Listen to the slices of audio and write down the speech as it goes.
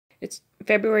It's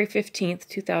February 15th,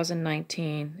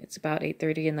 2019. It's about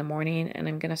 8:30 in the morning, and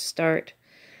I'm going to start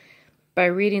by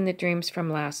reading the dreams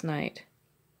from last night.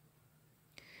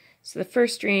 So the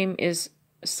first dream is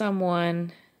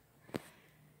someone,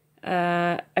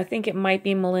 I think it might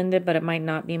be Melinda, but it might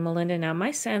not be Melinda. Now,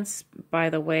 my sense, by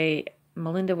the way,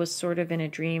 Melinda was sort of in a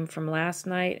dream from last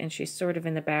night, and she's sort of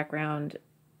in the background,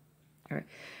 or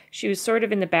she was sort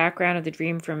of in the background of the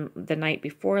dream from the night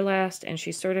before last, and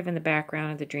she's sort of in the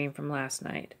background of the dream from last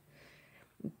night.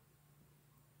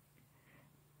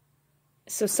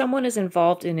 So someone is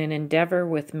involved in an endeavor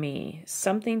with me,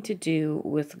 something to do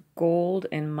with gold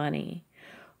and money,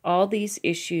 all these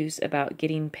issues about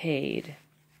getting paid,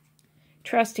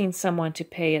 trusting someone to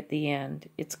pay at the end.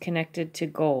 It's connected to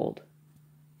gold.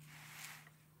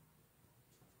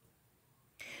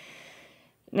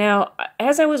 Now,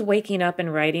 as I was waking up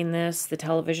and writing this, the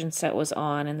television set was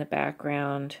on in the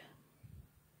background,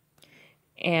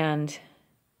 and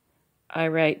I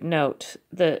write, note,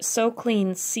 the So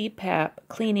Clean CPAP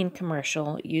cleaning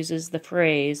commercial uses the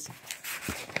phrase,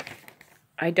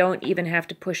 I don't even have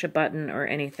to push a button or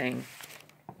anything.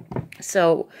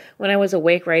 So when I was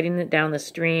awake writing it down the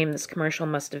stream, this commercial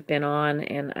must have been on,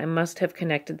 and I must have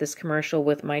connected this commercial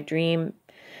with my dream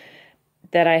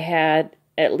that I had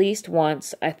at least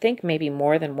once, I think maybe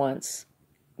more than once,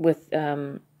 with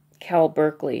Cal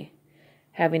Berkeley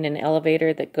having an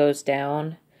elevator that goes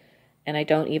down, and I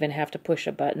don't even have to push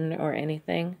a button or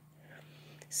anything.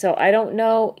 So I don't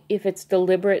know if it's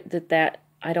deliberate that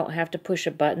I don't have to push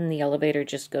a button, the elevator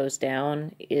just goes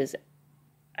down.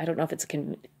 I don't know if it's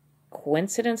a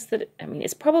coincidence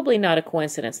it's probably not a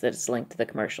coincidence that it's linked to the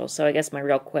commercial. So I guess my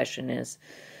real question is,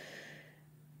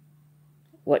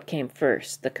 what came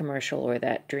first, the commercial or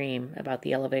that dream about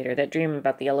the elevator? That dream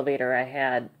about the elevator I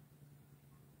had,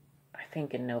 I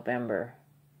think in October.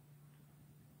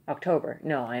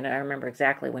 No, I remember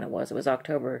exactly when it was. It was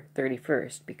October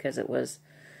 31st, because it was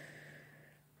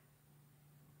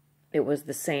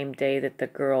the same day that the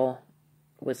girl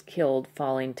was killed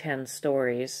falling 10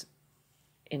 stories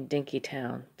in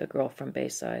Dinkytown, the girl from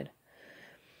Bayside.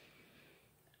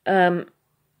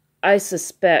 I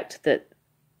suspect that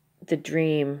the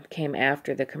dream came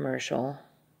after the commercial.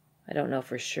 I don't know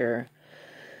for sure.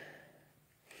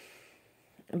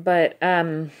 But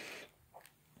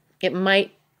it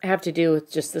might have to do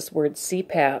with just this word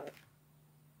CPAP,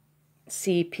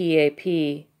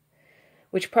 C-P-A-P,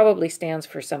 which probably stands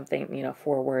for something,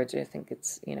 4 words. I think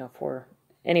it's, 4.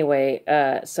 Anyway,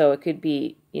 so it could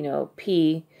be,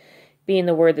 P being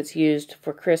the word that's used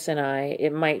for Chris and I.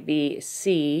 It might be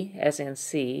C, as in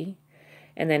C,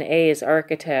 and then A is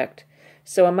architect.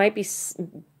 So it might be,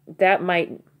 that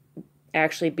might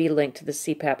actually be linked to the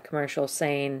CPAP commercial,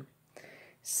 saying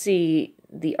C,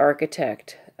 the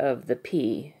architect of the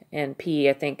P. And P,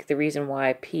 I think the reason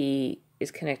why P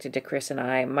is connected to Chris and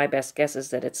I, my best guess is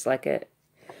that it's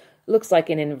looks like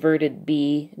an inverted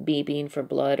B, B being for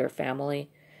blood or family.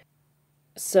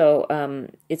 So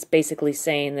it's basically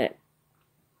saying that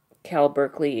Cal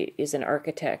Berkeley is an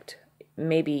architect,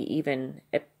 maybe even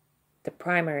the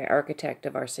primary architect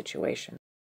of our situation.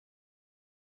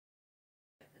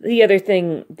 The other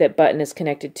thing that button is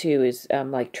connected to is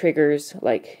like triggers,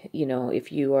 like,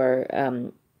 if you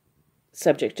are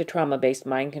subject to trauma-based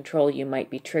mind control, you might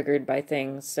be triggered by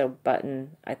things. So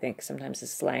button, I think, sometimes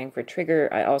is slang for trigger.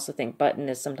 I also think button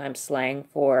is sometimes slang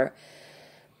for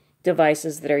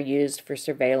devices that are used for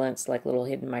surveillance, like little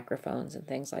hidden microphones and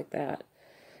things like that.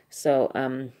 So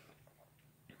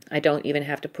I don't even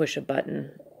have to push a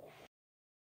button.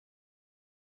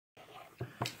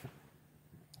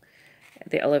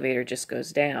 The elevator just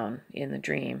goes down in the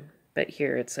dream, but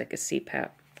here it's like a CPAP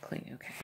clean. Okay.